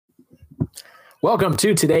Welcome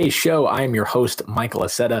to today's show. I am your host, Michael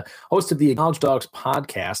Aceta, host of the Acknowledge Dogs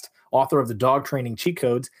podcast, author of the Dog Training Cheat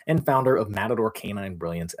Codes, and founder of Matador Canine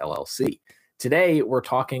Brilliance, LLC. Today, we're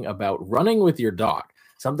talking about running with your dog,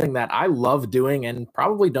 something that I love doing and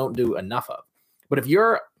probably don't do enough of. But if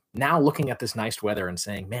you're now looking at this nice weather and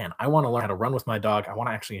saying, man, I want to learn how to run with my dog, I want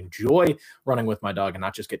to actually enjoy running with my dog and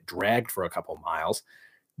not just get dragged for a couple miles,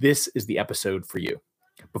 this is the episode for you.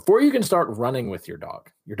 Before you can start running with your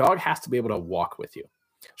dog has to be able to walk with you.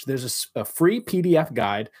 So there's a free PDF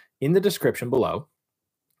guide in the description below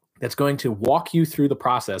that's going to walk you through the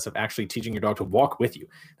process of actually teaching your dog to walk with you,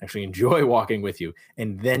 actually enjoy walking with you,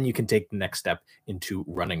 and then you can take the next step into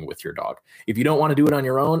running with your dog. If you don't want to do it on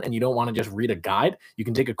your own and you don't want to just read a guide, you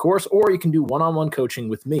can take a course or you can do one-on-one coaching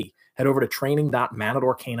with me. Head over to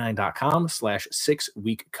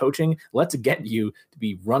training.matadorcanine.com/6-week coaching. Let's get you to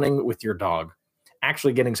be running with your dog,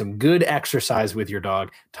 actually getting some good exercise with your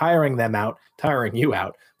dog, tiring you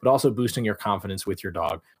out, but also boosting your confidence with your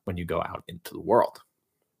dog when you go out into the world.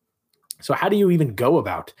 So how do you even go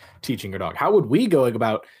about teaching your dog? How would we go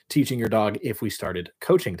about teaching your dog if we started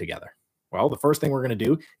coaching together? Well, the first thing we're going to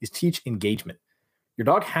do is teach engagement. Your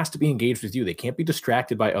dog has to be engaged with you. They can't be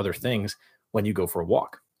distracted by other things when you go for a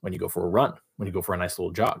walk, when you go for a run, when you go for a nice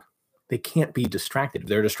little jog. They can't be distracted. If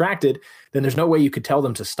they're distracted, then there's no way you could tell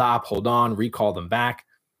them to stop, hold on, recall them back,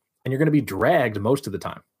 and you're going to be dragged most of the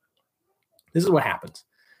time. This is what happens.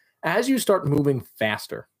 As you start moving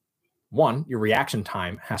faster, one, your reaction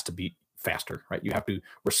time has to be faster, right? You have to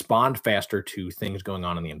respond faster to things going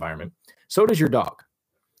on in the environment. So does your dog.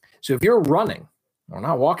 So if you're running, or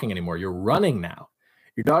not walking anymore, you're running now,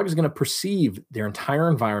 your dog is going to perceive their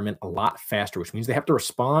entire environment a lot faster, which means they have to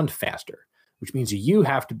respond faster, which means you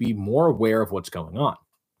have to be more aware of what's going on.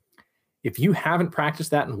 If you haven't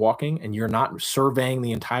practiced that in walking and you're not surveying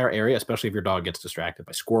the entire area, especially if your dog gets distracted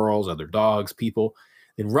by squirrels, other dogs, people,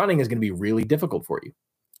 then running is going to be really difficult for you.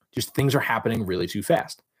 Just things are happening really too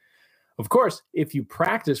fast. Of course, if you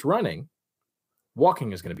practice running,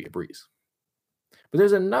 walking is going to be a breeze. But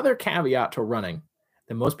there's another caveat to running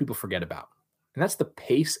that most people forget about, and that's the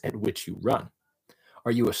pace at which you run.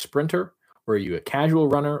 Are you a sprinter, or are you a casual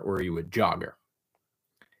runner, or are you a jogger?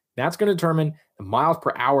 That's going to determine the miles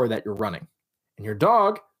per hour that you're running. And your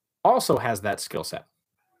dog also has that skill set.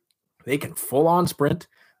 They can full on sprint,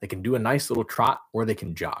 they can do a nice little trot, or they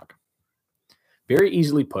can jog. Very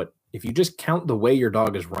easily put, if you just count the way your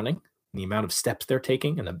dog is running, the amount of steps they're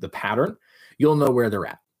taking and the pattern, you'll know where they're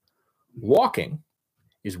at. Walking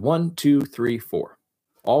is 1, 2, 3, 4.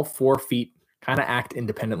 All 4 feet kind of act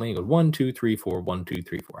independently. You go 1, 2, 3, 4, 1, 2,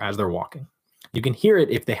 3, 4 as they're walking. You can hear it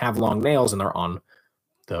if they have long nails and they're on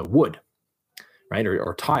the wood, right?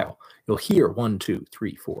 Or tile. You'll hear 1, 2,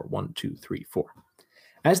 3, 4, 1, 2, 3, 4.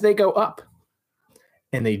 As they go up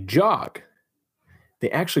and they jog,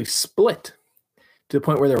 they actually split to the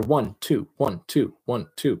point where they're 1, 2, 1, 2, 1,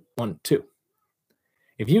 2, 1, 2.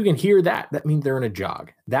 If you can hear that, that means they're in a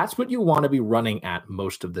jog. That's what you want to be running at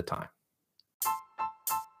most of the time.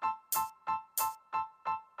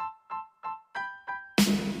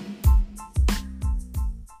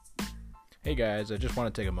 Hey guys, I just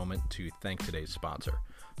want to take a moment to thank today's sponsor.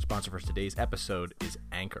 The sponsor for today's episode is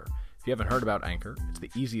Anchor. If you haven't heard about Anchor, it's the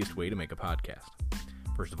easiest way to make a podcast.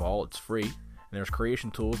 First of all, it's free, and there's creation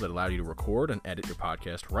tools that allow you to record and edit your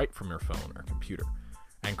podcast right from your phone or computer.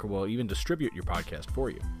 Anchor will even distribute your podcast for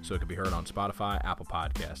you, so it can be heard on Spotify, Apple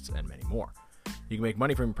Podcasts, and many more. You can make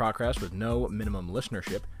money from your podcast with no minimum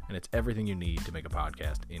listenership, and it's everything you need to make a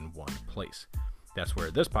podcast in one place. That's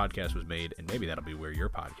where this podcast was made, and maybe that'll be where your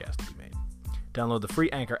podcast will be made. Download the free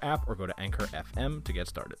Anchor app or go to Anchor FM to get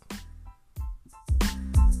started.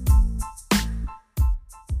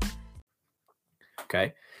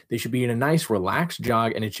 Okay. They should be in a nice, relaxed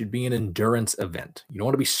jog, and it should be an endurance event. You don't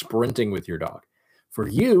want to be sprinting with your dog. For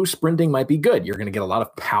you, sprinting might be good. You're going to get a lot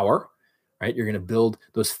of power, right? You're going to build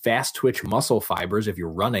those fast twitch muscle fibers if you're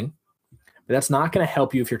running. But that's not going to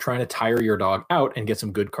help you if you're trying to tire your dog out and get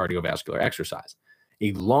some good cardiovascular exercise.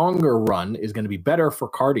 A longer run is going to be better for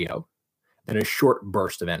cardio than a short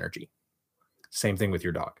burst of energy. Same thing with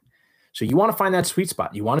your dog. So you want to find that sweet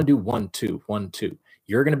spot. You want to do 1, 2, 1, 2.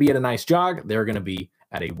 You're going to be at a nice jog. They're going to be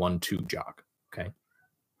at a 1, 2 jog. Okay.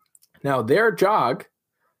 Now their jog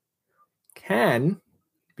can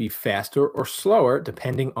be faster or slower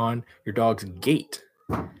depending on your dog's gait,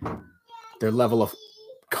 their level of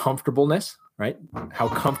comfortableness, right? How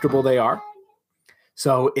comfortable they are.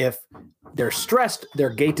 So if they're stressed, their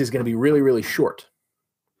gait is going to be really, really short.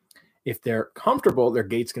 If they're comfortable, their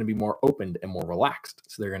gait's going to be more opened and more relaxed.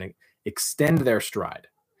 So they're going to extend their stride.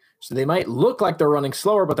 So they might look like they're running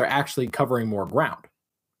slower, but they're actually covering more ground.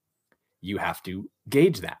 you have to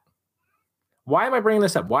gauge that. Why am I bringing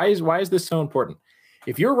this up? Why is this so important?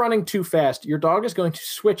 If you're running too fast, your dog is going to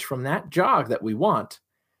switch from that jog that we want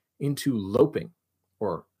into loping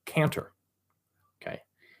or canter. Okay.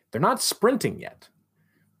 They're not sprinting yet,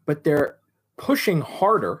 but they're pushing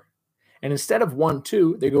harder. And instead of 1,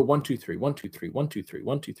 2, they go 1, 2, 3, 1, 2, 3, 1, 2, 3,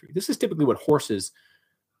 1, 2, 3. This is typically what horses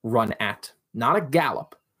run at, not a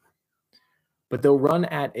gallop, but they'll run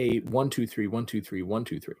at a 1, 2, 3, 1, 2, 3, 1,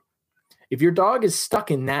 2, 3. If your dog is stuck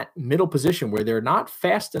in that middle position where they're not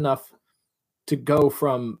fast enough to go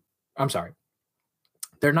from,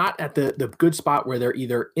 they're not at the good spot where they're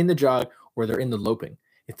either in the jog or they're in the loping.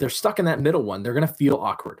 If they're stuck in that middle one, they're going to feel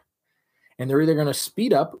awkward. And they're either going to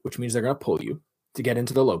speed up, which means they're going to pull you to get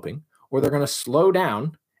into the loping, or they're going to slow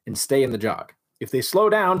down and stay in the jog. If they slow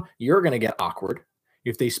down, you're going to get awkward.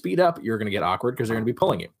 If they speed up, you're going to get awkward because they're going to be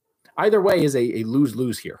pulling you. Either way is a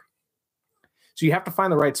lose-lose here. So you have to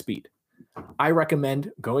find the right speed. I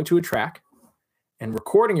recommend going to a track and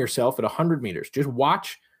recording yourself at 100 meters. Just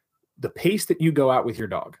watch the pace that you go out with your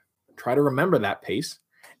dog. Try to remember that pace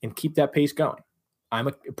and keep that pace going. I'm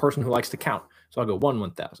a person who likes to count. So I'll go 1,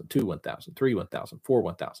 1,000, 2, 1,000, 3, 1,000, 4,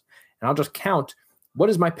 1,000. And I'll just count, what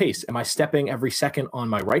is my pace? Am I stepping every second on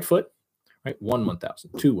my right foot? Right? 1,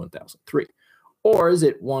 1,000, 2, 1,000, 3. Or is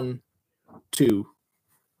it 1, 2,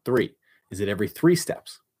 3? Is it every 3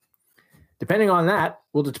 steps? Depending on that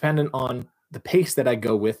will depend on the pace that I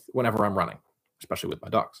go with whenever I'm running, especially with my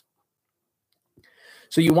dogs.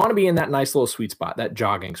 So you want to be in that nice little sweet spot, that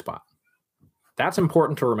jogging spot. That's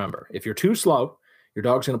important to remember. If you're too slow, your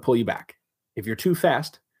dog's going to pull you back. If you're too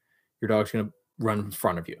fast, your dog's going to run in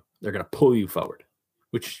front of you. They're going to pull you forward,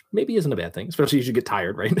 which maybe isn't a bad thing, especially as you get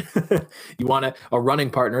tired, right? You want a running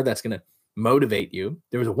partner that's going to motivate you.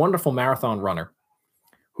 There was a wonderful marathon runner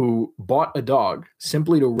who bought a dog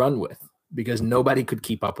simply to run with because nobody could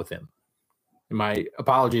keep up with him. And my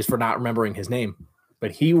apologies for not remembering his name,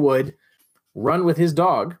 but he would run with his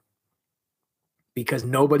dog because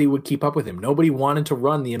nobody would keep up with him. Nobody wanted to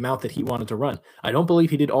run the amount that he wanted to run. I don't believe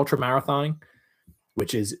he did ultra marathoning,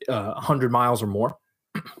 which is 100 miles or more,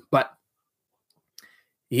 but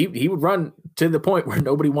he would run to the point where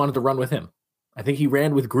nobody wanted to run with him. I think he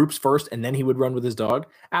ran with groups first and then he would run with his dog.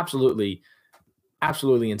 Absolutely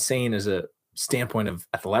insane as a standpoint of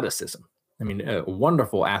athleticism. I mean, a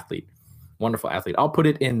wonderful athlete. I'll put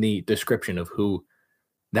it in the description of who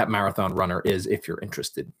that marathon runner is if you're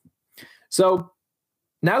interested. So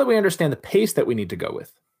now that we understand the pace that we need to go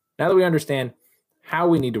with, now that we understand how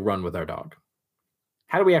we need to run with our dog,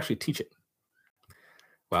 how do we actually teach it?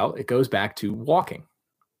 Well, it goes back to walking.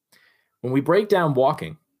 When we break down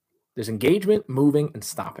walking, there's engagement, moving, and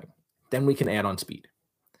stopping. Then we can add on speed.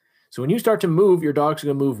 So when you start to move, your dog's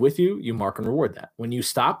going to move with you. You mark and reward that. When you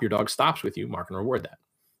stop, your dog stops with you. Mark and reward that.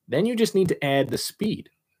 Then you just need to add the speed.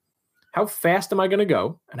 How fast am I going to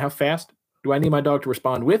go? And how fast do I need my dog to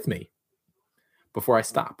respond with me before I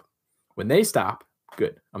stop? When they stop,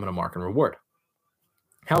 good. I'm going to mark and reward.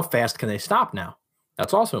 How fast can they stop now?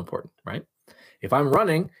 That's also important, right? If I'm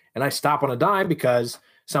running and I stop on a dime because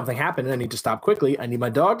something happened and I need to stop quickly, I need my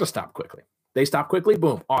dog to stop quickly. They stop quickly,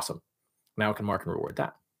 boom, awesome. Now I can mark and reward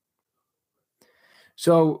that.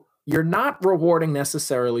 So you're not rewarding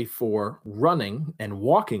necessarily for running and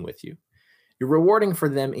walking with you. You're rewarding for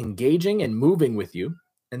them engaging and moving with you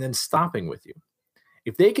and then stopping with you.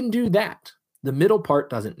 If they can do that, the middle part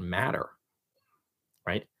doesn't matter,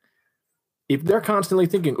 right? If they're constantly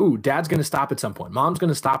thinking, ooh, dad's going to stop at some point, mom's going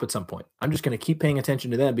to stop at some point, I'm just going to keep paying attention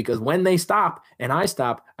to them because when they stop and I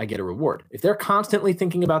stop, I get a reward. If they're constantly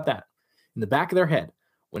thinking about that in the back of their head,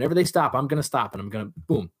 whenever they stop, I'm going to stop and I'm going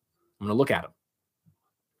to look at them.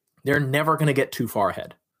 They're never going to get too far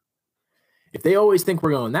ahead. If they always think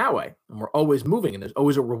we're going that way and we're always moving and there's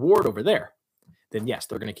always a reward over there, then yes,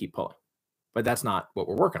 they're going to keep pulling. But that's not what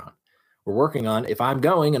we're working on. We're working on if I'm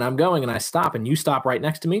going and I stop and you stop right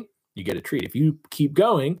next to me, you get a treat. If you keep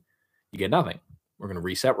going, you get nothing. We're going to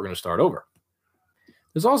reset. We're going to start over.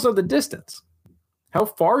 There's also the distance. How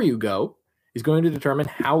far you go is going to determine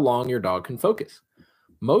how long your dog can focus.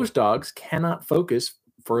 Most dogs cannot focus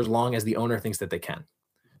for as long as the owner thinks that they can.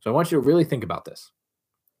 So I want you to really think about this,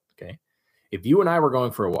 okay? If you and I were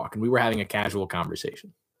going for a walk and we were having a casual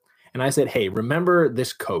conversation and I said, hey, remember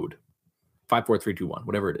this code, 54321,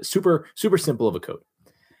 whatever it is, super, super simple of a code.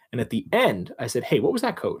 And at the end, I said, hey, what was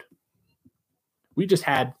that code? We just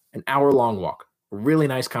had an hour-long walk, a really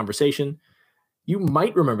nice conversation. You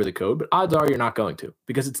might remember the code, but odds are you're not going to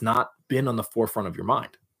because it's not been on the forefront of your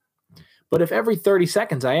mind. But if every 30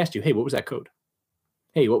 seconds I asked you, hey, what was that code?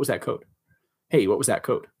 Hey, what was that code? Hey, what was that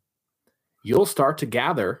code? You'll start to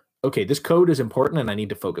gather, okay, this code is important and I need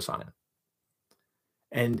to focus on it.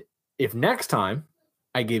 And if next time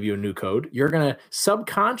I give you a new code, you're going to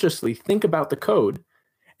subconsciously think about the code.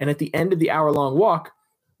 And at the end of the hour-long walk,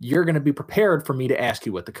 you're going to be prepared for me to ask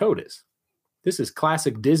you what the code is. This is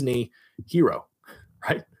classic Disney hero,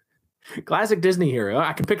 right? Classic Disney hero.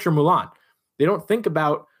 I can picture Mulan. They don't think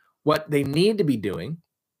about what they need to be doing.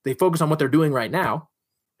 They focus on what they're doing right now.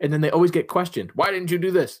 And then they always get questioned. Why didn't you do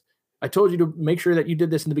this? I told you to make sure that you did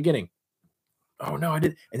this in the beginning. Oh, no, I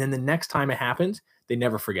did. And then the next time it happens, they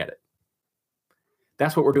never forget it.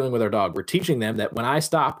 That's what we're doing with our dog. We're teaching them that when I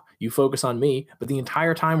stop, you focus on me. But the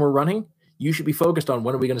entire time we're running, you should be focused on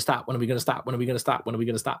when are we going to stop? When are we going to stop? When are we going to stop? When are we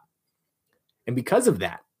going to stop? And because of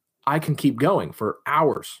that, I can keep going for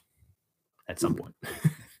hours at some point.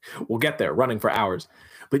 We'll get there, running for hours.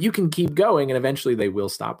 But you can keep going, and eventually they will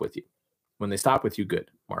stop with you. When they stop with you, good,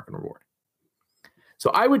 mark and reward. So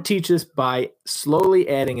I would teach this by slowly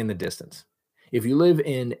adding in the distance. If you live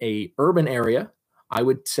in an urban area, I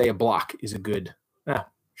would say a block is a good,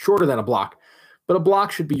 shorter than a block, but a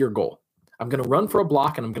block should be your goal. I'm going to run for a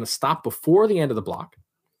block, and I'm going to stop before the end of the block.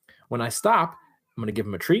 When I stop, I'm going to give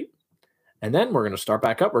them a treat, and then we're going to start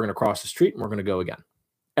back up. We're going to cross the street, and we're going to go again.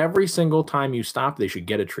 Every single time you stop, they should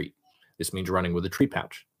get a treat. This means running with a treat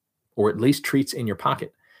pouch, or at least treats in your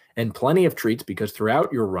pocket, and plenty of treats, because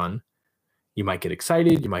throughout your run, you might get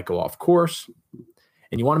excited, you might go off course,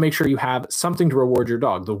 and you want to make sure you have something to reward your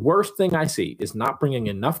dog. The worst thing I see is not bringing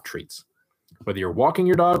enough treats, whether you're walking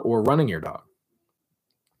your dog or running your dog.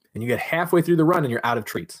 And you get halfway through the run and you're out of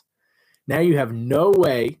treats. Now you have no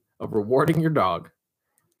way of rewarding your dog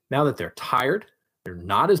now that they're tired, they're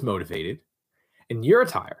not as motivated, and you're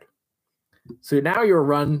tired. So now your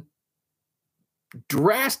run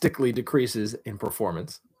drastically decreases in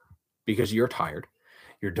performance because you're tired.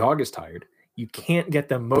 Your dog is tired. You can't get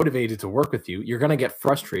them motivated to work with you. You're going to get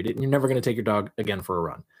frustrated, and you're never going to take your dog again for a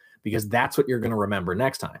run, because that's what you're going to remember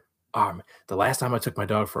next time. The last time I took my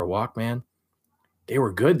dog for a walk, man, they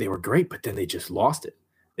were good. They were great, but then they just lost it.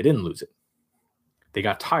 They didn't lose it. They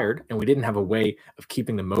got tired, and we didn't have a way of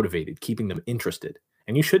keeping them motivated, keeping them interested.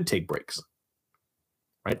 And you should take breaks,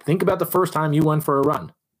 right? Think about the first time you went for a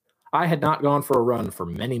run. I had not gone for a run for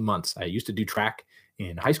many months. I used to do track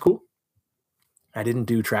in high school. I didn't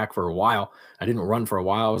do track for a while. I didn't run for a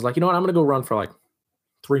while. I was like, you know what? I'm going to go run for like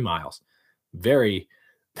 3 miles. Very,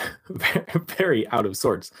 very, very out of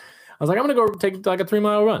sorts. I was like, I'm going to go take like a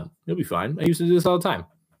 3-mile run. You'll be fine. I used to do this all the time.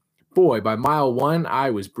 Boy, by mile 1, I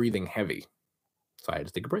was breathing heavy. So I had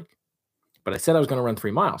to take a break. But I said I was going to run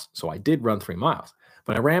 3 miles. So I did run 3 miles.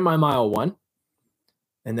 But I ran my mile 1,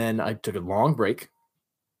 and then I took a long break.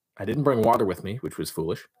 I didn't bring water with me, which was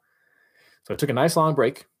foolish. So I took a nice long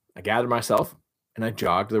break. I gathered myself, and I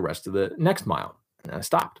jogged the rest of the next mile. And I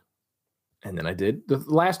stopped. And then I did the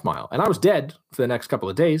last mile. And I was dead for the next couple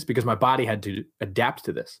of days because my body had to adapt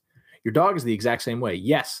to this. Your dog is the exact same way.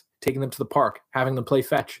 Yes, taking them to the park, having them play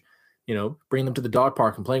fetch, bringing them to the dog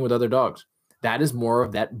park and playing with other dogs. That is more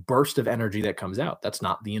of that burst of energy that comes out. That's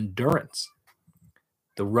not the endurance.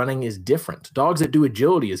 The running is different. Dogs that do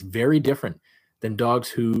agility is very different than dogs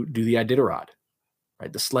who do the Iditarod,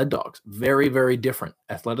 right? The sled dogs, very, very different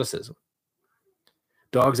athleticism.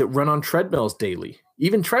 Dogs that run on treadmills daily.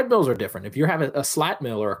 Even treadmills are different. If you have a slat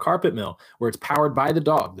mill or a carpet mill where it's powered by the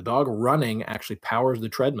dog running actually powers the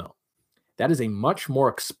treadmill. That is a much more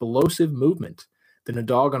explosive movement than a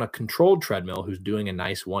dog on a controlled treadmill who's doing a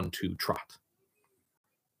nice 1-2 trot.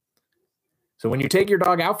 So when you take your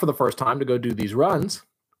dog out for the first time to go do these runs,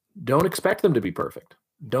 don't expect them to be perfect.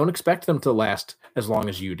 Don't expect them to last as long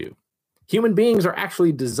as you do. Human beings are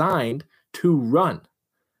actually designed to run.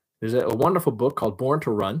 There's a wonderful book called Born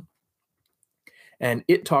to Run, and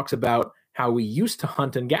it talks about how we used to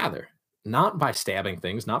hunt and gather, not by stabbing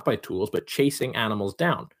things, not by tools, but chasing animals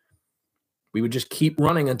down. We would just keep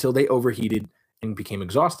running until they overheated and became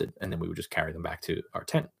exhausted, and then we would just carry them back to our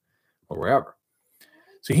tent or wherever.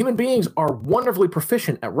 So human beings are wonderfully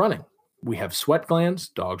proficient at running. We have sweat glands.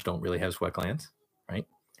 Dogs don't really have sweat glands, right?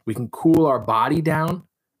 We can cool our body down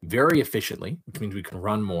very efficiently, which means we can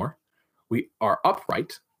run more. We are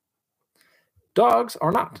upright. Dogs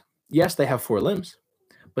are not. Yes, they have 4 limbs,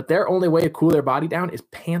 but their only way to cool their body down is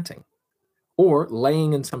panting or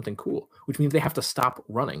laying in something cool, which means they have to stop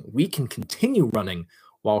running. We can continue running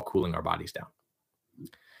while cooling our bodies down.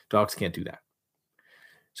 Dogs can't do that.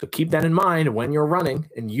 So keep that in mind when you're running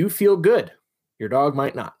and you feel good. Your dog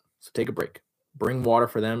might not. So take a break. Bring water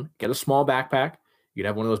for them. Get a small backpack. You could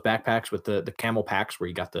have one of those backpacks with the camel packs where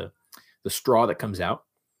you got the straw that comes out,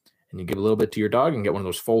 and you give a little bit to your dog and get one of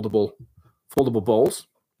those foldable bowls,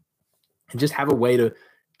 and just have a way to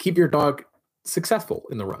keep your dog successful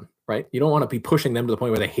in the run, right? You don't want to be pushing them to the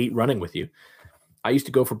point where they hate running with you. I used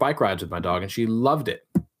to go for bike rides with my dog, and she loved it.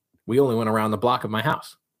 We only went around the block of my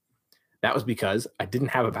house. That was because I didn't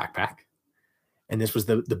have a backpack, and this was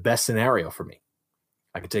the best scenario for me.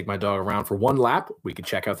 I could take my dog around for one lap. We could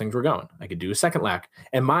check how things were going. I could do a second lap,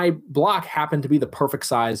 and my block happened to be the perfect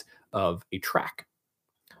size of a track.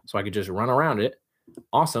 So I could just run around it.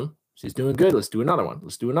 Awesome. She's doing good. Let's do another one.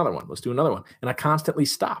 Let's do another one. Let's do another one. And I constantly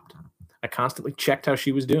stopped. I constantly checked how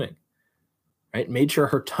she was doing, right? Made sure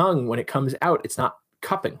her tongue, when it comes out, it's not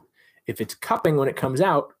cupping. If it's cupping when it comes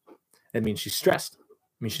out, that means she's stressed. It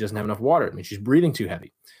means she doesn't have enough water. It means she's breathing too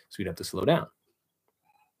heavy. So we'd have to slow down,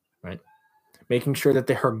 right? Making sure that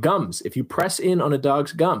her gums, if you press in on a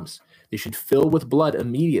dog's gums, they should fill with blood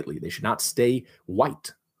immediately. They should not stay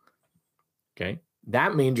white, okay?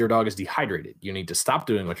 That means your dog is dehydrated. You need to stop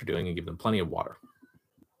doing what you're doing and give them plenty of water.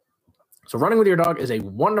 So running with your dog is a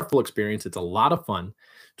wonderful experience. It's a lot of fun.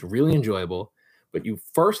 It's really enjoyable. But you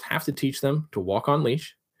first have to teach them to walk on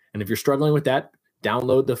leash. And if you're struggling with that,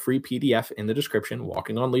 download the free PDF in the description,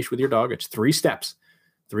 Walking on Leash with Your Dog. It's 3 steps.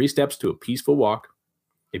 3 steps to a peaceful walk.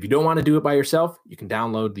 If you don't want to do it by yourself, you can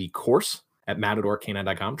download the course at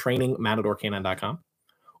matadorcanine.com, trainingmatadorcanine.com.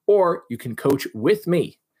 Or you can coach with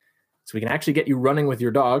me. So we can actually get you running with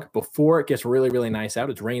your dog before it gets really, really nice out.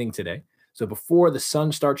 It's raining today. So before the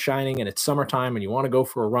sun starts shining and it's summertime and you want to go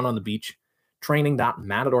for a run on the beach,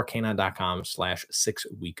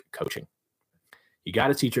 training.matadorcanine.com/6-week coaching. You got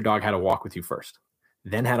to teach your dog how to walk with you first,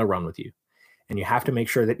 then how to run with you. And you have to make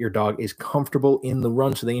sure that your dog is comfortable in the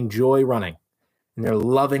run so they enjoy running and they're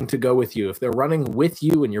loving to go with you. If they're running with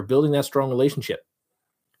you and you're building that strong relationship,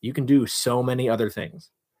 you can do so many other things.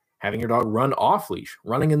 Having your dog run off leash,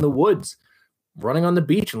 running in the woods, running on the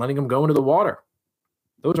beach and letting them go into the water.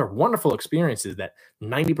 Those are wonderful experiences that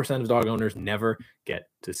 90% of dog owners never get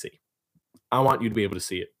to see. I want you to be able to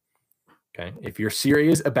see it. Okay. If you're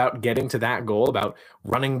serious about getting to that goal, about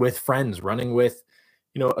running with friends, running with,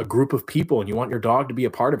 a group of people, and you want your dog to be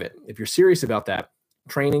a part of it. If you're serious about that,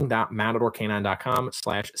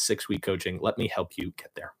 training.matadorcanine.com/6-week coaching. Let me help you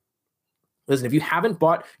get there. Listen, if you haven't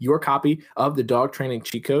bought your copy of the Dog Training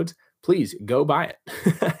Cheat Codes, please go buy it.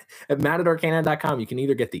 At matadorcanine.com, you can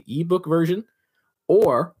either get the ebook version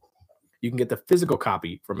or you can get the physical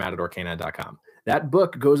copy from matadorcanine.com. That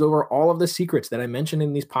book goes over all of the secrets that I mentioned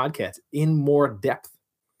in these podcasts in more depth.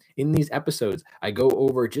 In these episodes, I go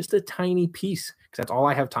over just a tiny piece because that's all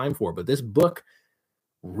I have time for. But this book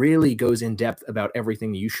really goes in depth about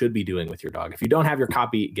everything you should be doing with your dog. If you don't have your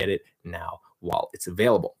copy, get it now while it's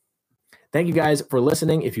available. Thank you guys for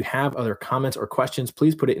listening. If you have other comments or questions,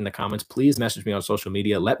 please put it in the comments. Please message me on social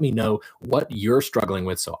media. Let me know what you're struggling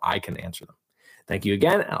with so I can answer them. Thank you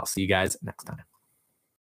again, and I'll see you guys next time.